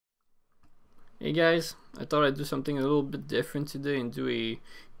Hey guys, I thought I'd do something a little bit different today and do a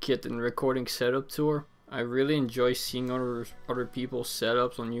kit and recording setup tour. I really enjoy seeing other people's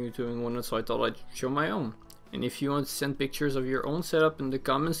setups on YouTube and whatnot, so I thought I'd show my own. And if you want to send pictures of your own setup in the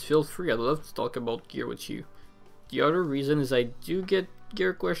comments, feel free. I'd love to talk about gear with you. The other reason is I do get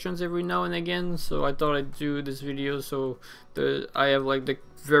gear questions every now and again, so I thought I'd do this video so I have like the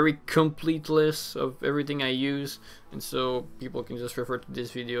very complete list of everything I use, and so people can just refer to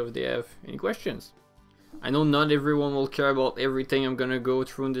this video if they have any questions. I know not everyone will care about everything I'm gonna go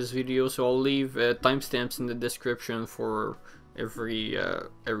through in this video, so I'll leave timestamps in the description for every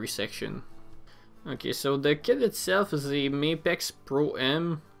section. Okay, so the kit itself is the Mapex Pro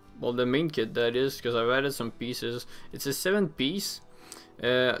M. Well, the main kit that is, because I've added some pieces. It's a 7-piece.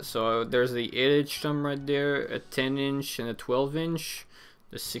 So there's the 8-inch thumb right there, a 10-inch and a 12-inch,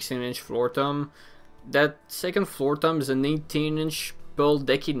 the 16-inch floor thumb. That second floor thumb is an 18-inch Pearl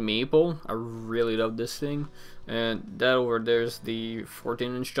Decade Maple. I really love this thing. And that over there's the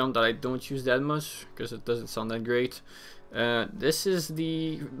 14-inch thumb that I don't use that much because it doesn't sound that great. This is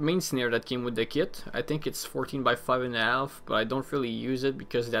the main snare that came with the kit. I think it's 14 by 5.5, but I don't really use it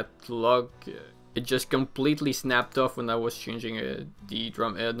because that lug it just completely snapped off when I was changing the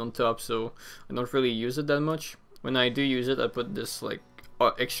drum head on top, so I don't really use it that much. When I do use it, I put this like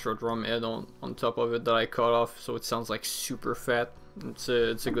extra drum head on top of it that I cut off, so it sounds like super fat. It's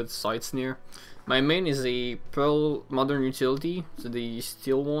a good side snare. My main is a Pearl Modern Utility, so the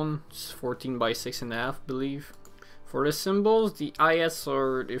steel one. It's 14 by 6.5, I believe. For the cymbals, the hi-hats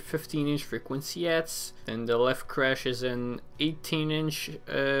are the 15-inch frequency hats, and the left crash is an 18-inch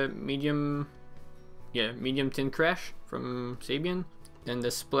medium tin crash from Sabian. Then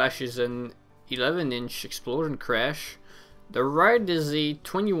the splash is an 11-inch explosion crash. The right is a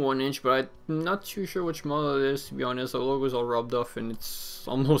 21-inch, but I'm not too sure which model it is, to be honest. The logo's all rubbed off and it's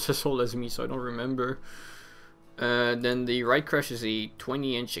almost as old as me, so I don't remember. Then the right crash is a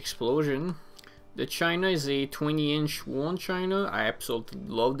 20-inch explosion. The China is a 20-inch one China. I absolutely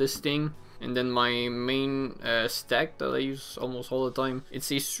love this thing. And then my main stack that I use almost all the time,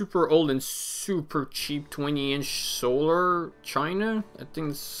 it's a super old and super cheap 20-inch solar China. I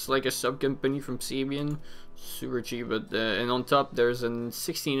think it's like a sub company from Sabian. Super cheap, but and on top there's a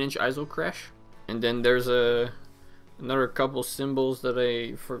 16-inch ISO crash. And then there's another couple cymbals that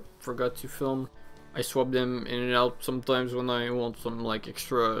I forgot to film. I swap them in and out sometimes when I want some like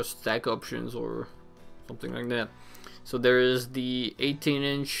extra stack options or something like that. So there is the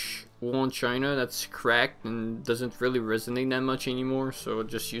 18-inch one China that's cracked and doesn't really resonate that much anymore, so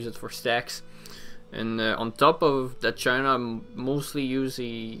just use it for stacks. And on top of that China, I mostly use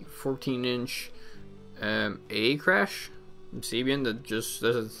a 14-inch A crash from Sabian that just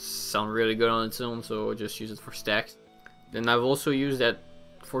doesn't sound really good on its own, so just use it for stacks. Then I've also used that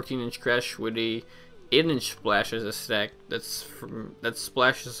 14-inch crash with a 8-inch splash as a stack. That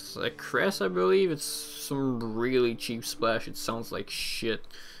splash is a Crest, I believe. It's some really cheap splash. It sounds like shit,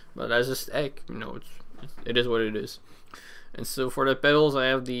 but as a stack, you know, it is what it is. And so for the pedals, I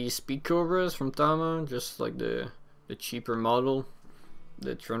have the Speed Cobras from Tama, just like the cheaper model,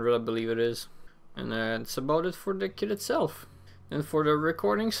 the 300 I believe it is. And that's about it for the kit itself. And for the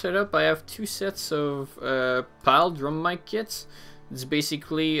recording setup, I have two sets of PAL drum mic kits. It's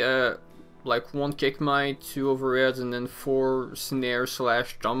basically like one kick mic, two overheads, and then 4 snare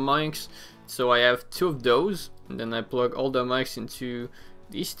 / drum mics. So I have 2 of those, and then I plug all the mics into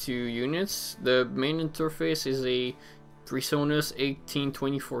these 2 units. The main interface is a PreSonus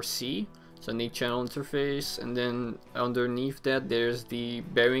 1824C. It's an 8-channel interface, and then underneath that there's the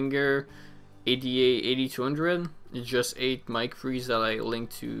Behringer ADA 8200. It's just 8 mic pre's that I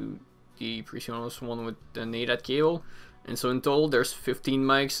linked to the PreSonus one with an ADAT cable. And so in total there's 15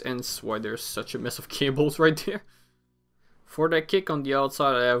 mics, and that's why there's such a mess of cables right there. For the kick on the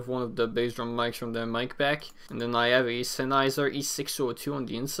outside, I have one of the bass drum mics from the mic pack, and then I have a Sennheiser E602 on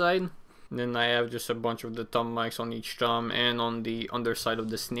the inside. And then I have just a bunch of the thumb mics on each thumb and on the underside of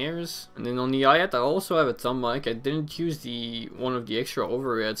the snares. And then on the hi-hat I also have a thumb mic. I didn't use one of the extra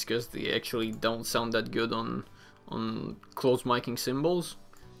overheads because they actually don't sound that good on closed miking cymbals.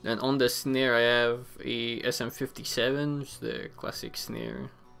 Then on the snare I have a SM57, which is the classic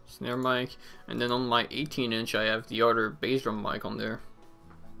snare mic. And then on my 18-inch I have the other bass drum mic on there.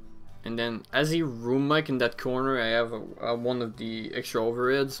 And then as a room mic in that corner I have one of the extra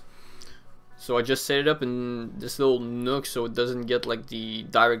overheads. So I just set it up in this little nook so it doesn't get like the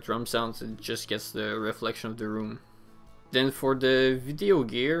direct drum sounds, it just gets the reflection of the room. Then for the video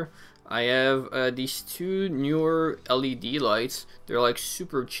gear, I have these 2 newer LED lights. They're like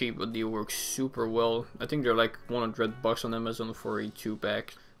super cheap, but they work super well. I think they're like $100 on Amazon for a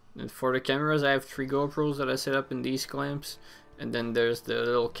 2-pack. And for the cameras, I have 3 GoPros that I set up in these clamps, and then there's the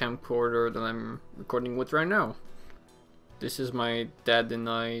little camcorder that I'm recording with right now. This is my dad and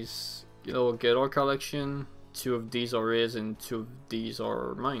I's little guitar collection. 2 of these are his and 2 of these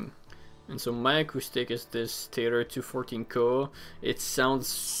are mine. And so my acoustic is this Taylor 214 Koa. It sounds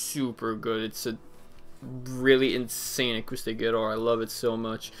super good. It's a really insane acoustic guitar. I love it so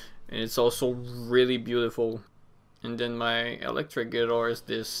much, and it's also really beautiful. And then my electric guitar is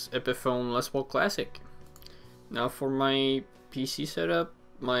this Epiphone Les Paul Classic. Now for my PC setup,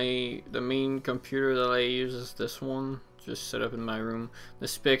 the main computer that I use is this one, just set up in my room. The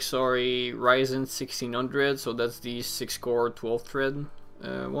specs are a Ryzen 1600, so that's the 6-core 12-thread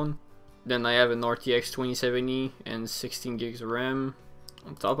one. Then I have an RTX 2070 and 16 gigs of RAM.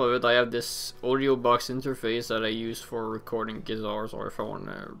 On top of it, I have this audio box interface that I use for recording guitars, or if I want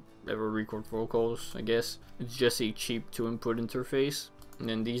to ever record vocals, I guess. It's just a cheap 2-input interface. And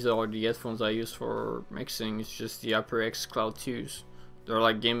then these are the headphones I use for mixing. It's just the HyperX Cloud 2s. They're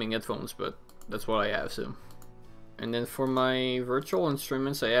like gaming headphones, but that's what I have, so. And then for my virtual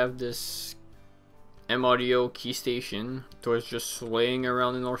instruments, I have this M-Audio key station. It was just laying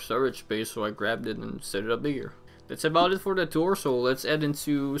around in our storage space, so I grabbed it and set it up bigger. That's about it for the tour, so let's head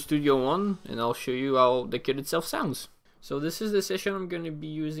into Studio One and I'll show you how the kit itself sounds. So this is the session I'm going to be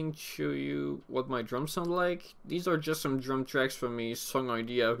using to show you what my drums sound like. These are just some drum tracks from a song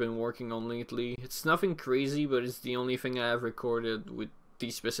idea I've been working on lately. It's nothing crazy, but it's the only thing I have recorded with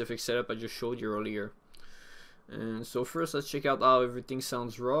the specific setup I just showed you earlier. And so first let's check out how everything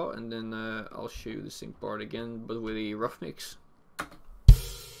sounds raw, and then I'll show you the same part again, but with a rough mix.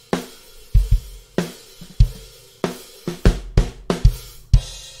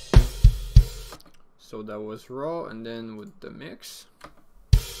 So that was raw, and then with the mix.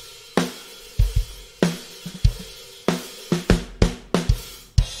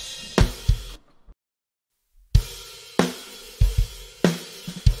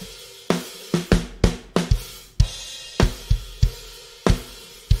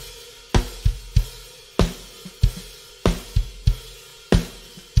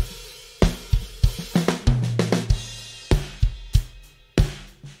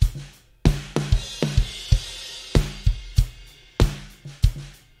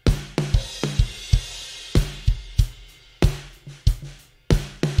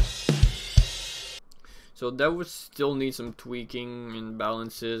 So that would still need some tweaking and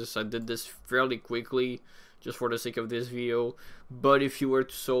balances. I did this fairly quickly just for the sake of this video, but if you were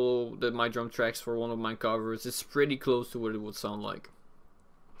to solo my drum tracks for one of my covers, it's pretty close to what it would sound like.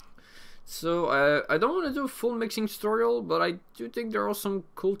 So I don't want to do a full mixing tutorial, but I do think there are some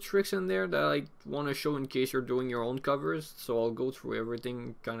cool tricks in there that I want to show in case you're doing your own covers, so I'll go through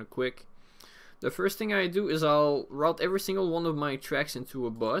everything kind of quick. The first thing I do is I'll route every single one of my tracks into a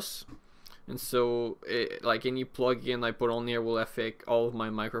bus. And so, like any plugin I put on here will affect all of my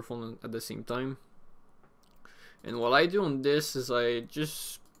microphones at the same time. And what I do on this is I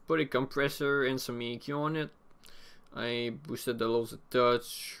just put a compressor and some EQ on it. I boosted the lows a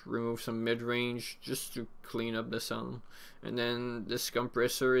touch, removed some mid-range just to clean up the sound. And then this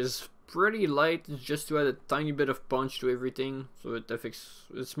compressor is pretty light, just to add a tiny bit of punch to everything. So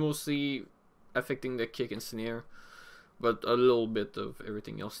it's mostly affecting the kick and snare, but a little bit of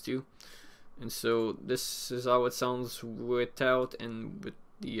everything else too. And so this is how it sounds without and with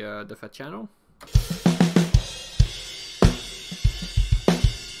the fat channel.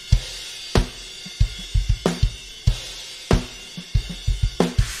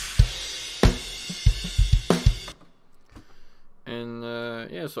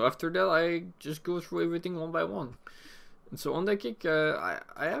 And yeah, so after that I just go through everything one by one. And so on the kick, I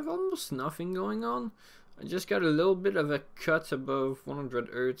have almost nothing going on. I just got a little bit of a cut above 100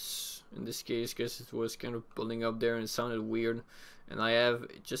 Hertz in this case because it was kind of building up there and it sounded weird. And I have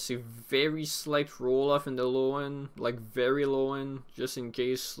just a very slight roll off in the low end, like very low end, just in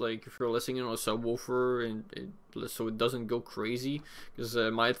case, like if you're listening on a subwoofer and so it doesn't go crazy, because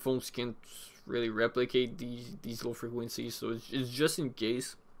my headphones can't really replicate these low frequencies, so it's just in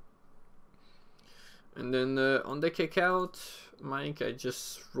case. And then on the kick out mic, I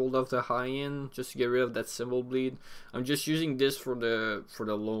just rolled off the high end just to get rid of that cymbal bleed. I'm just using this for the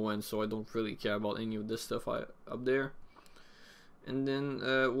low end, so I don't really care about any of this stuff up there. And then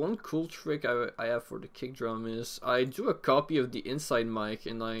one cool trick I have for the kick drum is I do a copy of the inside mic,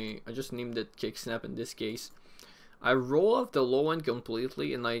 and I just named it kick snap in this case. I roll off the low end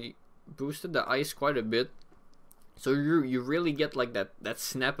completely and I boosted the ice quite a bit, so you really get like that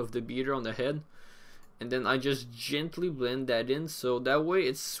snap of the beater on the head. and then I just gently blend that in, so that way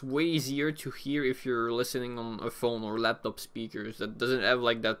it's way easier to hear if you're listening on a phone or laptop speakers that doesn't have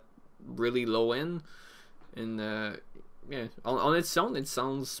like that really low end. And yeah, on its own it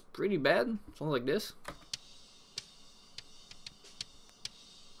sounds pretty bad. It sounds like this.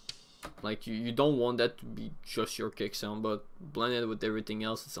 Like you don't want that to be just your kick sound, but blended with everything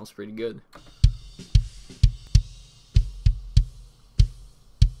else, it sounds pretty good.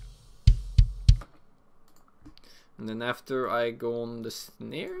 And then after I go on the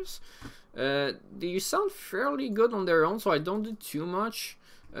snares, they sound fairly good on their own, so I don't do too much.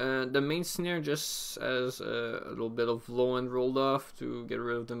 The main snare just has a little bit of low end rolled off to get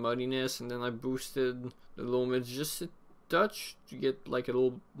rid of the muddiness, and then I boosted the low mids just a touch to get like a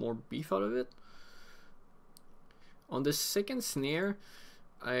little more beef out of it. On the second snare,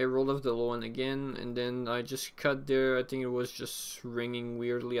 I rolled off the low end again, and then I just cut there. I think it was just ringing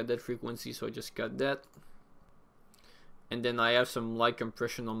weirdly at that frequency, so I just cut that. And then I have some light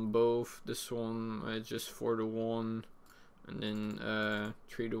compression on both. This one just 4 to 1, and then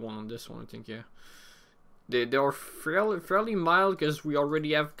 3 to 1 on this one, I think. Yeah, they are fairly mild because we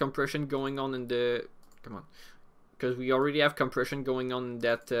already have compression going on in the because we already have compression going on in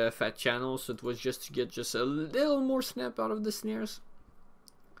that fat channel. So it was just to get just a little more snap out of the snares.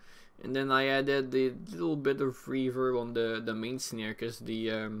 And then I added the little bit of reverb on the main snare because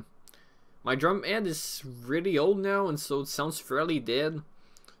the my drum head is really old now, and so it sounds fairly dead.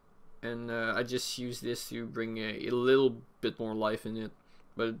 And I just use this to bring a little bit more life in it,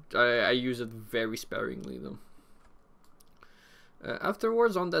 but I use it very sparingly though.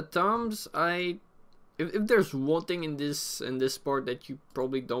 Afterwards, on the toms, if there's one thing in this part that you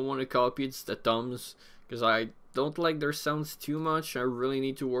probably don't want to copy, it's the toms, because I don't like their sounds too much. I really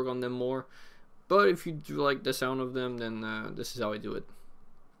need to work on them more. But if you do like the sound of them, then this is how I do it.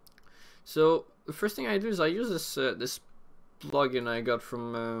 So the first thing I do is I use this plugin I got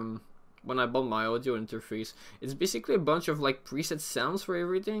from when I bought my audio interface. It's basically a bunch of like preset sounds for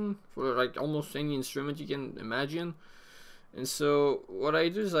everything, for like almost any instrument you can imagine. And so what I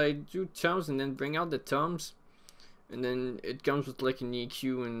do is I do toms and then bring out the toms, and then it comes with like an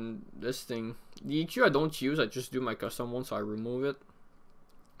EQ and this thing. The EQ I don't use, I just do my custom one, so I remove it.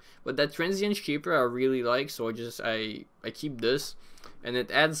 But that transient shaper I really like, so I keep this. And it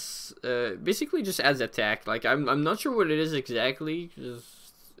adds, basically just adds attack. Like, I'm not sure what it is exactly,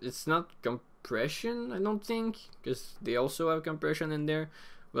 because it's not compression, I don't think, because they also have compression in there.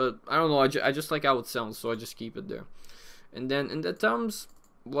 But I don't know, I just like how it sounds, so I just keep it there. And then in the toms,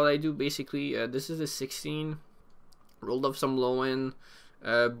 what I do basically, this is a 16, rolled up some low end,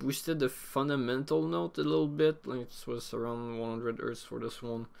 boosted the fundamental note a little bit, like this was around 100 Hz for this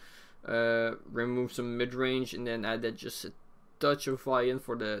one. Remove some mid range, and then added just a touch of high end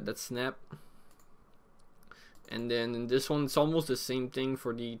for that snap. And then in this one, it's almost the same thing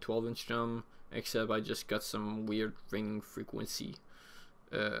for the 12-inch drum, except I just got some weird ringing frequency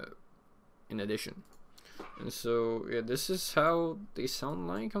in addition. And so yeah, this is how they sound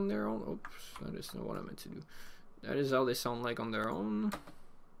like on their own. Oops, that is not what I meant to do. That is how they sound like on their own.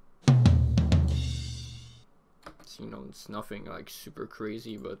 So, you know, it's nothing like super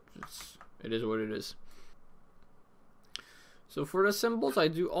crazy, but it is what it is. So for the cymbals, I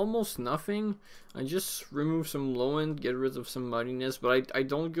do almost nothing. I just remove some low end, get rid of some muddiness, but I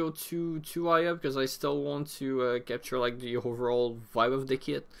don't go too high up because I still want to capture like the overall vibe of the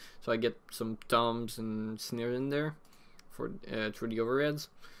kit. So I get some toms and snares in there for through the overheads.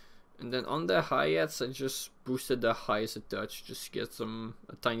 And then on the hi-hats, I just boosted the highs a touch, just to get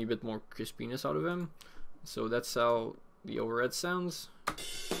a tiny bit more crispiness out of them. So that's how the overhead sounds.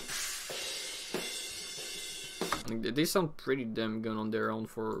 They sound pretty damn good on their own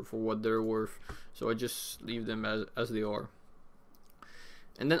for what they're worth, so I just leave them as they are.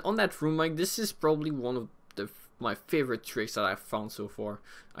 And then on that room mic, this is probably one of my favorite tricks that I've found so far.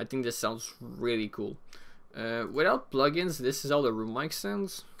 I think this sounds really cool. Without plugins, this is how the room mic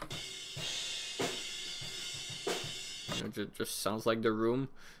sounds. You know, just sounds like the room.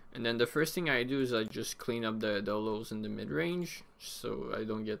 And then the first thing I do is I just clean up the lows in the mid range, so I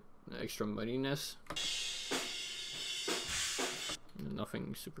don't get extra muddiness.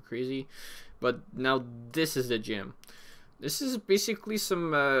 Nothing super crazy, but now this is the jam. This is basically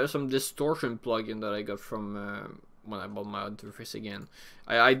some distortion plugin that I got from when I bought my interface again.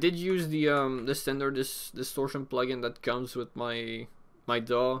 I did use the standard distortion plugin that comes with my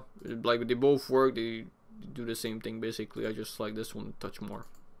DAW. Like, they both work, they do the same thing basically. I just like this one a touch more.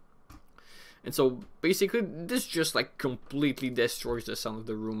 And so basically this just like completely destroys the sound of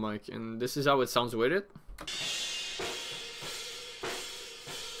the room mic, and this is how it sounds with it.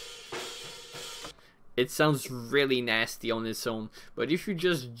 it sounds really nasty on its own. But if you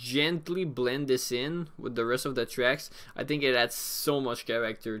just gently blend this in with the rest of the tracks, I think it adds so much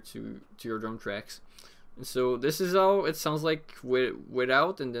character to your drum tracks. And so this is how it sounds like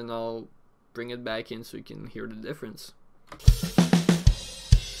without, and then I'll bring it back in so you can hear the difference.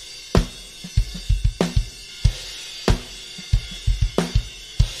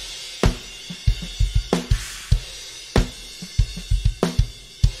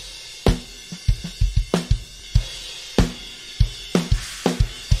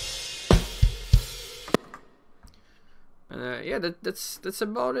 Yeah, that's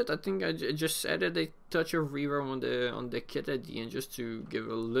about it. I think I just added a touch of reverb on the kit at the end just to give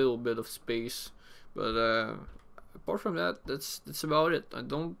a little bit of space. But apart from that, that's about it. I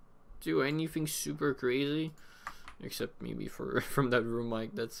don't do anything super crazy, except maybe for from that room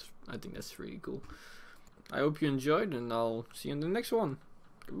mic. I think that's really cool. I hope you enjoyed, and I'll see you in the next one.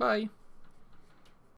 Goodbye.